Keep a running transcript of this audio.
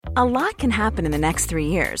A lot can happen in the next 3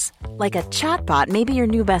 years. Like a chatbot may be your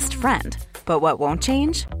new best friend. But what won't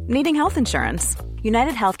change? Needing health insurance.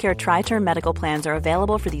 United Healthcare Tri-Term Medical Plans are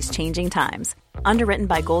available for these changing times. Underwritten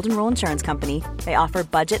by Golden Rule Insurance Company, they offer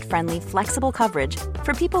budget-friendly, flexible coverage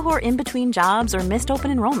for people who are in between jobs or missed open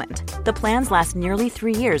enrollment. The plans last nearly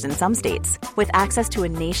 3 years in some states, with access to a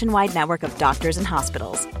nationwide network of doctors and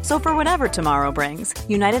hospitals. So for whatever tomorrow brings,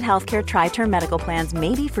 United Healthcare Tri-Term Medical Plans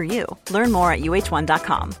may be for you. Learn more at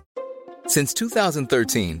uh1.com. Since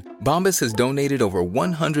 2013, Bombas has donated over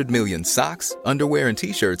 100 million socks, underwear, and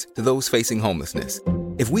T-shirts to those facing homelessness.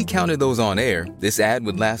 If we counted those on air, this ad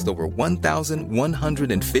would last over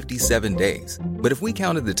 1,157 days. But if we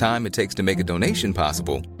counted the time it takes to make a donation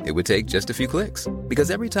possible, it would take just a few clicks.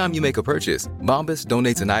 Because every time you make a purchase, Bombas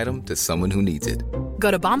donates an item to someone who needs it.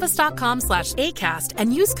 Go to bombas.com/ACAST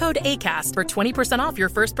and use code ACAST for 20% off your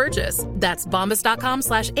first purchase. That's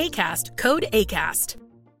bombas.com/ACAST, code ACAST.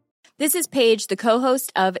 This is Paige, the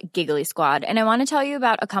co-host of Giggly Squad, and I want to tell you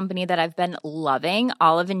about a company that I've been loving,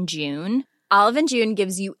 Olive & June. Olive & June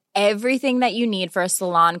gives you everything that you need for a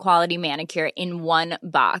salon-quality manicure in one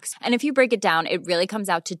box. And if you break it down, it really comes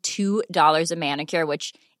out to $2 a manicure,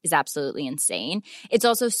 which is absolutely insane. It's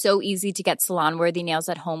also so easy to get salon-worthy nails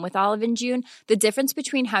at home with Olive & June. The difference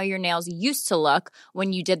between how your nails used to look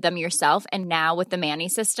when you did them yourself and now with the Mani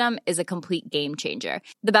system is a complete game changer.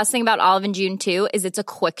 The best thing about Olive & June, too, is it's a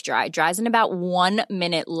quick dry. Dries in about 1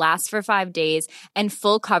 minute, lasts for 5 days, and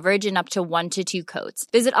full coverage in up to 1 to 2 coats.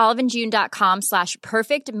 Visit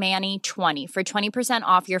oliveandjune.com/perfectmani20 for 20%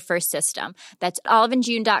 off your first system. That's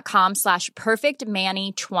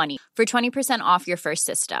oliveandjune.com/perfectmani20 for 20% off your first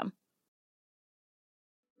system.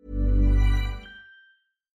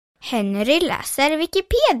 Henry läser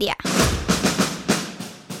Wikipedia.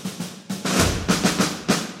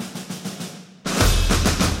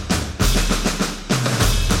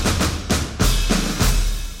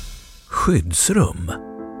 Skyddsrum.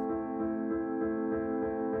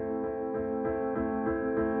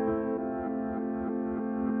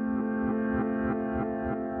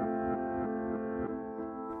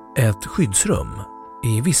 Ett skyddsrum,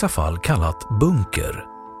 i vissa fall kallat bunker,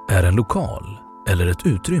 är en lokal eller ett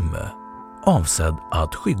utrymme avsedd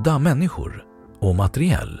att skydda människor och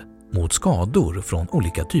materiell mot skador från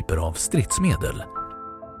olika typer av stridsmedel.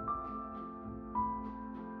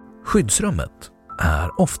 Skyddsrummet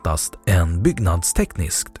är oftast en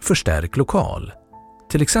byggnadstekniskt förstärkt lokal,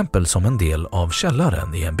 till exempel som en del av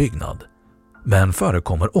källaren i en byggnad, men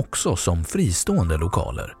förekommer också som fristående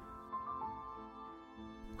lokaler.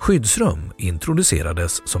 Skyddsrum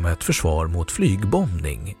introducerades som ett försvar mot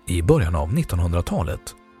flygbombning i början av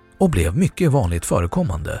 1900-talet och blev mycket vanligt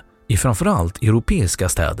förekommande i framförallt europeiska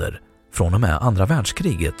städer från och med andra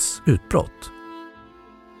världskrigets utbrott.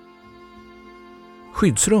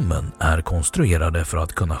 Skyddsrummen är konstruerade för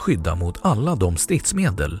att kunna skydda mot alla de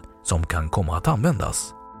stridsmedel som kan komma att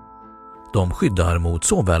användas. De skyddar mot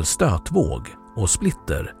såväl stötvåg och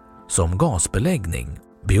splitter som gasbeläggning,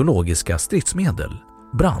 biologiska stridsmedel,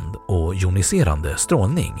 brand och joniserande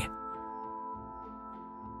strålning.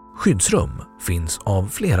 Skyddsrum finns av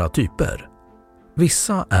flera typer.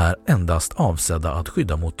 Vissa är endast avsedda att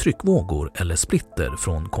skydda mot tryckvågor eller splitter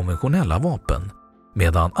från konventionella vapen,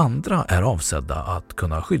 medan andra är avsedda att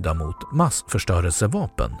kunna skydda mot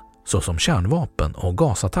massförstörelsevapen såsom kärnvapen och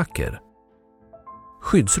gasattacker.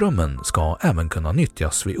 Skyddsrummen ska även kunna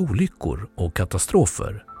nyttjas vid olyckor och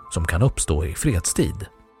katastrofer som kan uppstå i fredstid.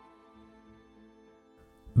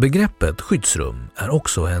 Begreppet skyddsrum är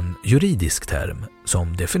också en juridisk term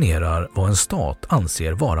som definierar vad en stat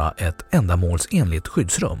anser vara ett ändamålsenligt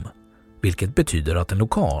skyddsrum, vilket betyder att en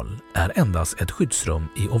lokal är endast ett skyddsrum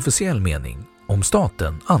i officiell mening om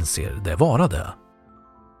staten anser det vara det.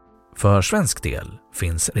 För svensk del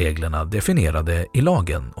finns reglerna definierade i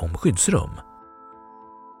lagen om skyddsrum.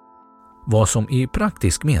 Vad som i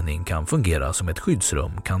praktisk mening kan fungera som ett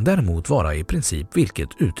skyddsrum kan däremot vara i princip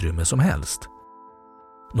vilket utrymme som helst.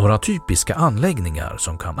 Några typiska anläggningar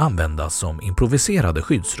som kan användas som improviserade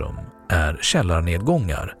skyddsrum är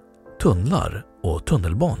källarnedgångar, tunnlar och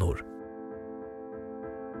tunnelbanor.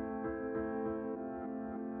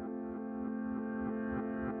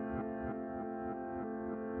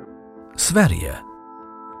 Sverige.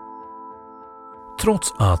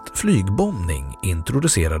 Trots att flygbombning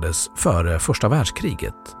introducerades före första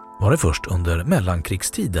världskriget var det först under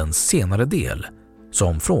mellankrigstidens senare del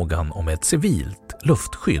som frågan om ett civilt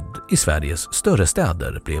luftskydd i Sveriges större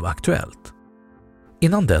städer blev aktuellt.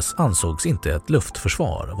 Innan dess ansågs inte ett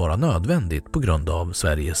luftförsvar vara nödvändigt på grund av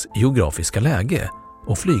Sveriges geografiska läge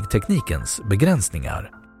och flygteknikens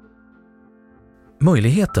begränsningar.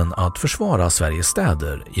 Möjligheten att försvara Sveriges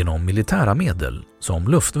städer genom militära medel som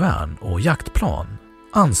luftvärn och jaktplan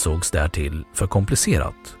ansågs därtill för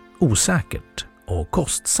komplicerat, osäkert och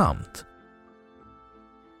kostsamt.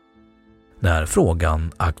 När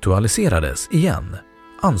frågan aktualiserades igen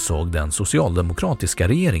ansåg den socialdemokratiska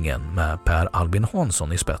regeringen med Per Albin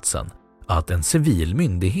Hansson i spetsen att en civil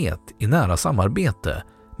myndighet i nära samarbete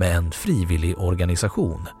med en frivillig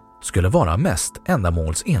organisation skulle vara mest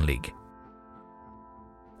ändamålsenlig.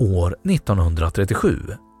 År 1937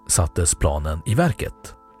 sattes planen i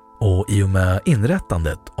verket och i och med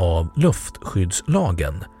inrättandet av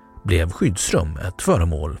luftskyddslagen blev skyddsrum ett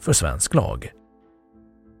föremål för svensk lag.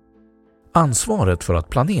 Ansvaret för att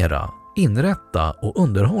planera, inrätta och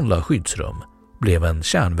underhålla skyddsrum blev en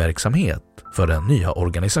kärnverksamhet för den nya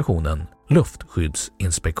organisationen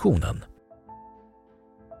Luftskyddsinspektionen.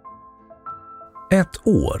 Ett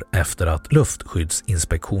år efter att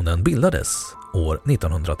Luftskyddsinspektionen bildades, år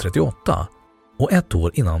 1938, och ett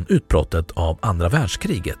år innan utbrottet av andra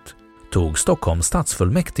världskriget, tog Stockholms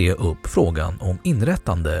stadsfullmäktige upp frågan om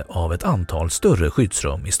inrättande av ett antal större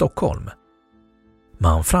skyddsrum i Stockholm.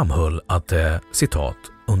 Man framhöll att det, citat,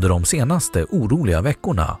 under de senaste oroliga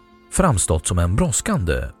veckorna framstått som en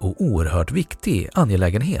brådskande och oerhört viktig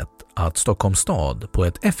angelägenhet att Stockholms stad på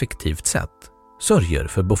ett effektivt sätt sörjer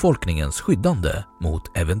för befolkningens skyddande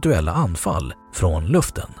mot eventuella anfall från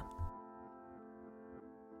luften.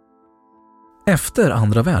 Efter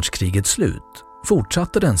andra världskrigets slut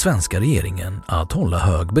fortsatte den svenska regeringen att hålla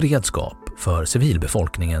hög beredskap för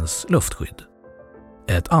civilbefolkningens luftskydd.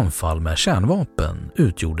 Ett anfall med kärnvapen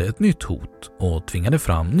utgjorde ett nytt hot och tvingade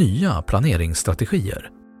fram nya planeringsstrategier.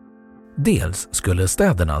 Dels skulle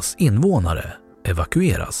städernas invånare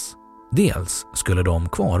evakueras, dels skulle de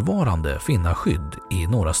kvarvarande finna skydd i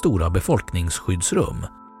några stora befolkningsskyddsrum.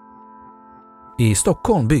 I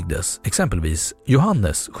Stockholm byggdes exempelvis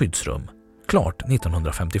Johannes skyddsrum, klart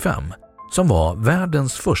 1955, som var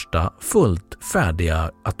världens första fullt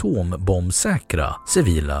färdiga atombombsäkra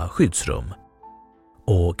civila skyddsrum,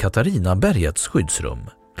 och Katarinabergets skyddsrum,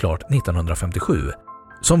 klart 1957,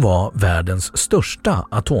 som var världens största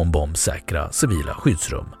atombombsäkra civila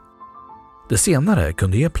skyddsrum. Det senare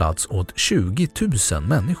kunde ge plats åt 20 000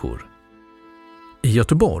 människor. I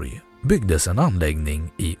Göteborg byggdes en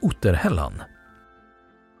anläggning i Otterhällan.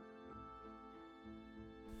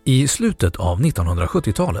 I slutet av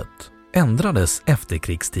 1970-talet ändrades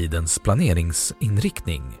efterkrigstidens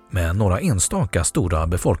planeringsinriktning med några enstaka stora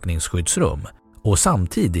befolkningsskyddsrum och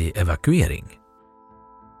samtidig evakuering.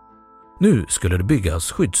 Nu skulle det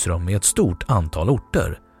byggas skyddsrum i ett stort antal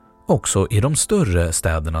orter, också i de större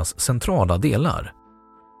städernas centrala delar.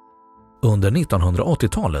 Under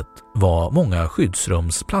 1980-talet var många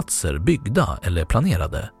skyddsrumsplatser byggda eller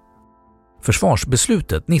planerade.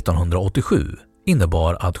 Försvarsbeslutet 1987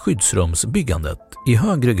 innebar att skyddsrumsbyggandet i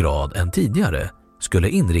högre grad än tidigare skulle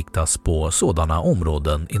inriktas på sådana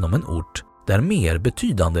områden inom en ort där mer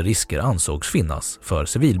betydande risker ansågs finnas för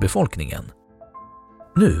civilbefolkningen.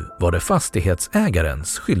 Nu var det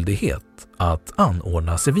fastighetsägarens skyldighet att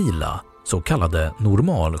anordna civila, så kallade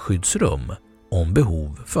normalskyddsrum, om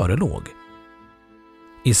behov förelåg.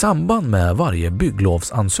 I samband med varje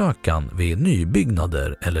bygglovsansökan vid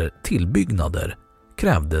nybyggnader eller tillbyggnader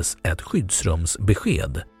krävdes ett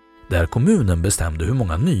skyddsrumsbesked där kommunen bestämde hur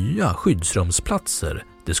många nya skyddsrumsplatser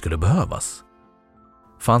det skulle behövas.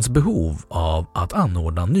 Fanns behov av att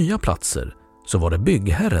anordna nya platser så var det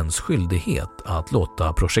byggherrens skyldighet att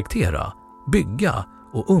låta projektera, bygga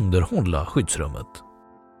och underhålla skyddsrummet.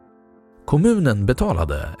 Kommunen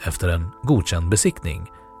betalade efter en godkänd besiktning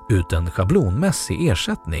ut en schablonmässig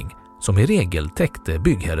ersättning som i regel täckte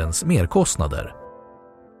byggherrens merkostnader.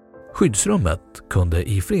 Skyddsrummet kunde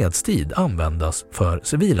i fredstid användas för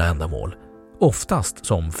civila ändamål, oftast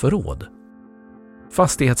som förråd.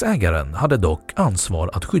 Fastighetsägaren hade dock ansvar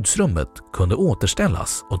att skyddsrummet kunde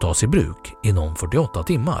återställas och tas i bruk inom 48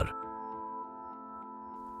 timmar.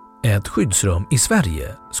 Ett skyddsrum i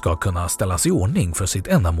Sverige ska kunna ställas i ordning för sitt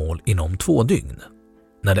ändamål inom 2 dygn.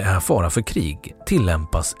 När det är fara för krig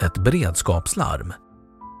tillämpas ett beredskapslarm.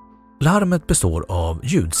 Larmet består av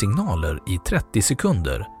ljudsignaler i 30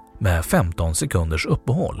 sekunder med 15 sekunders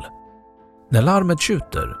uppehåll. När larmet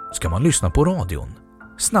tjuter ska man lyssna på radion,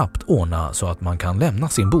 snabbt ordna så att man kan lämna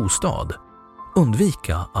sin bostad,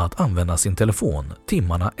 undvika att använda sin telefon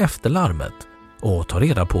timmarna efter larmet och ta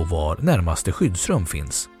reda på var närmaste skyddsrum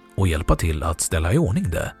finns och hjälpa till att ställa i ordning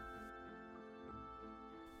det.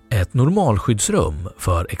 Ett normalskyddsrum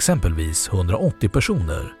för exempelvis 180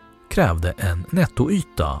 personer krävde en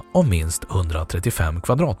nettoyta av minst 135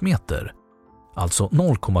 kvadratmeter, alltså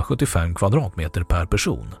 0,75 kvadratmeter per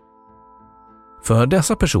person. För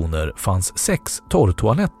dessa personer fanns 6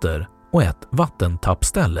 torrtoaletter och ett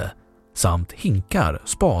vattentappställe samt hinkar,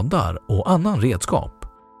 spadar och annan redskap.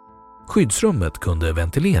 Skyddsrummet kunde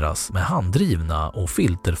ventileras med handdrivna och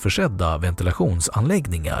filterförsedda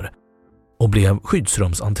ventilationsanläggningar, och blev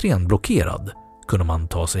skyddsrumsentrén blockerad kunde man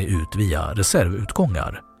ta sig ut via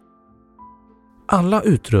reservutgångar. Alla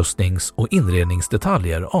utrustnings- och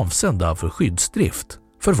inredningsdetaljer avsedda för skyddsdrift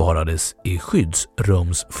förvarades i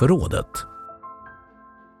skyddsrumsförrådet.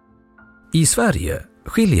 I Sverige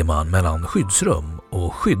skiljer man mellan skyddsrum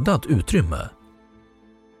och skyddat utrymme.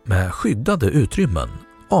 Med skyddade utrymmen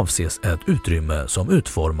avses ett utrymme som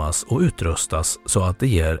utformas och utrustas så att det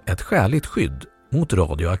ger ett skäligt skydd mot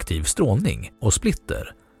radioaktiv strålning och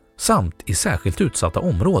splitter samt i särskilt utsatta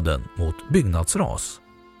områden mot byggnadsras.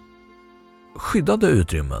 Skyddade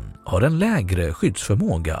utrymmen har en lägre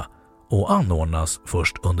skyddsförmåga och anordnas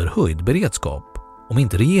först under höjd beredskap om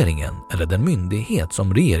inte regeringen eller den myndighet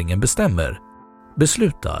som regeringen bestämmer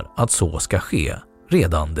beslutar att så ska ske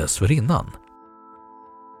redan dessförinnan.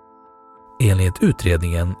 Enligt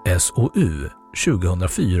utredningen SOU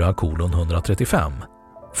 2004:135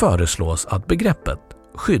 föreslås att begreppet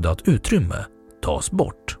skyddat utrymme tas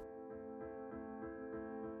bort.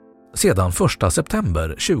 Sedan 1 september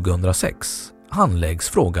 2006 handläggs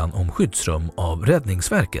frågan om skyddsrum av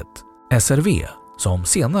Räddningsverket, SRV, som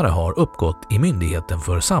senare har uppgått i Myndigheten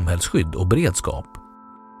för samhällsskydd och beredskap.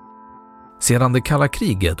 Sedan det kalla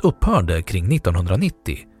kriget upphörde kring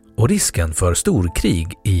 1990 och risken för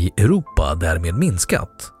storkrig i Europa därmed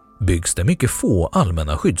minskat, byggs det mycket få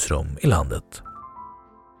allmänna skyddsrum i landet.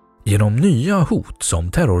 Genom nya hot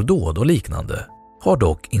som terrordåd och liknande har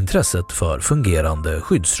dock intresset för fungerande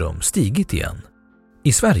skyddsrum stigit igen.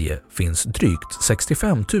 I Sverige finns drygt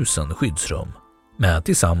 65 000 skyddsrum med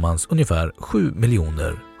tillsammans ungefär 7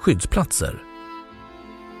 miljoner skyddsplatser.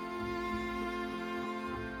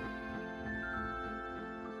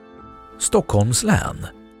 Stockholms län.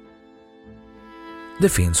 Det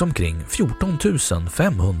finns omkring 14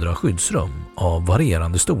 500 skyddsrum av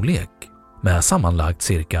varierande storlek med sammanlagt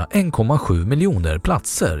cirka 1,7 miljoner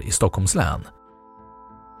platser i Stockholms län.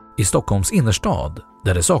 I Stockholms innerstad,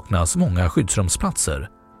 där det saknas många skyddsrumsplatser,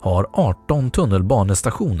 har 18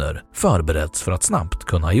 tunnelbanestationer förberetts för att snabbt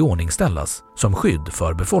kunna iordningställas som skydd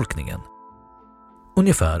för befolkningen.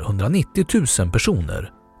 Ungefär 190 000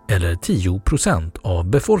 personer, eller 10% av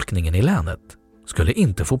befolkningen i länet, skulle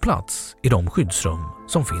inte få plats i de skyddsrum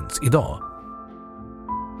som finns idag.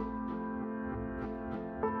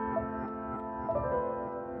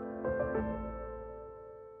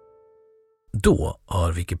 Då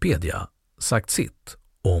har Wikipedia sagt sitt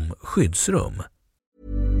om skyddsrum.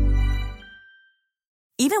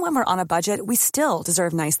 Even when we're on a budget, we still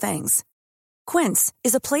deserve nice things. Quince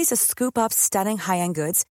is a place to scoop up stunning high-end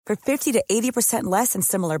goods for 50 to 80% less than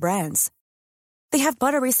similar brands. They have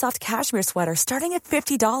buttery soft cashmere sweaters starting at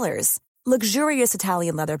 $50, luxurious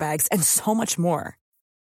Italian leather bags, and so much more.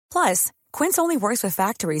 Plus, Quince only works with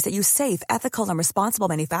factories that use safe, ethical, and responsible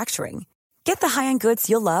manufacturing. Get the high-end goods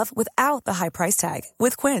you'll love without the high price tag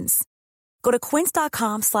with Quince. Go to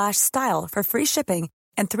quince.com/style for free shipping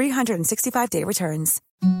and 365-day returns.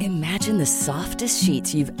 Imagine the softest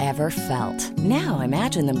sheets you've ever felt. Now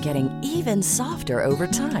imagine them getting even softer over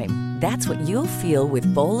time. That's what you'll feel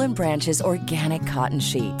with Boll & Branch's organic cotton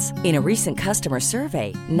sheets. In a recent customer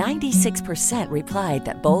survey, 96% replied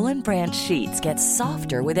that Boll & Branch sheets get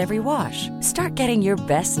softer with every wash. Start getting your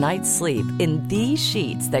best night's sleep in these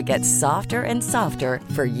sheets that get softer and softer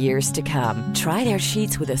for years to come. Try their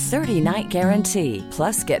sheets with a 30-night guarantee.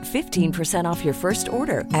 Plus, get 15% off your first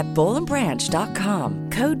order at bollandbranch.com.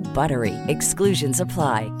 Code BUTTERY. Exclusions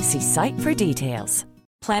apply. See site for details.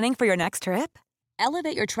 Planning for your next trip?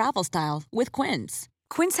 Elevate your travel style with Quince.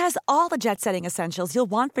 Quince has all the jet-setting essentials you'll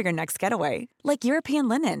want for your next getaway, like European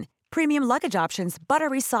linen, premium luggage options,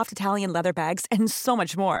 buttery soft Italian leather bags, and so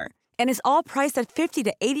much more. And is all priced at 50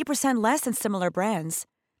 to 80% less than similar brands.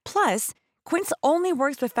 Plus, Quince only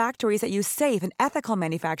works with factories that use safe and ethical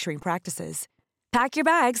manufacturing practices. Pack your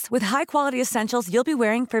bags with high-quality essentials you'll be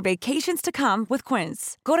wearing for vacations to come with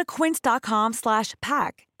Quince. Go to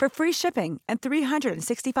quince.com/pack for free shipping and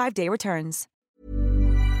 365-day returns.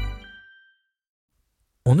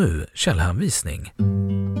 Och nu källhänvisning.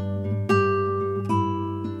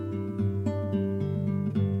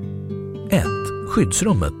 1.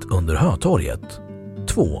 Skyddsrummet under Hötorget.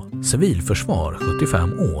 2. Civilförsvar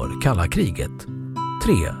 75 år, kalla kriget.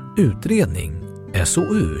 3. Utredning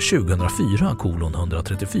SOU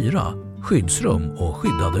 2004:134 Skyddsrum och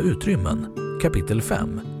skyddade utrymmen, kapitel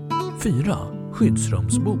 5. 4.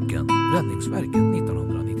 Skyddsrumsboken, Räddningsverket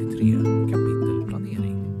 1993, kapitel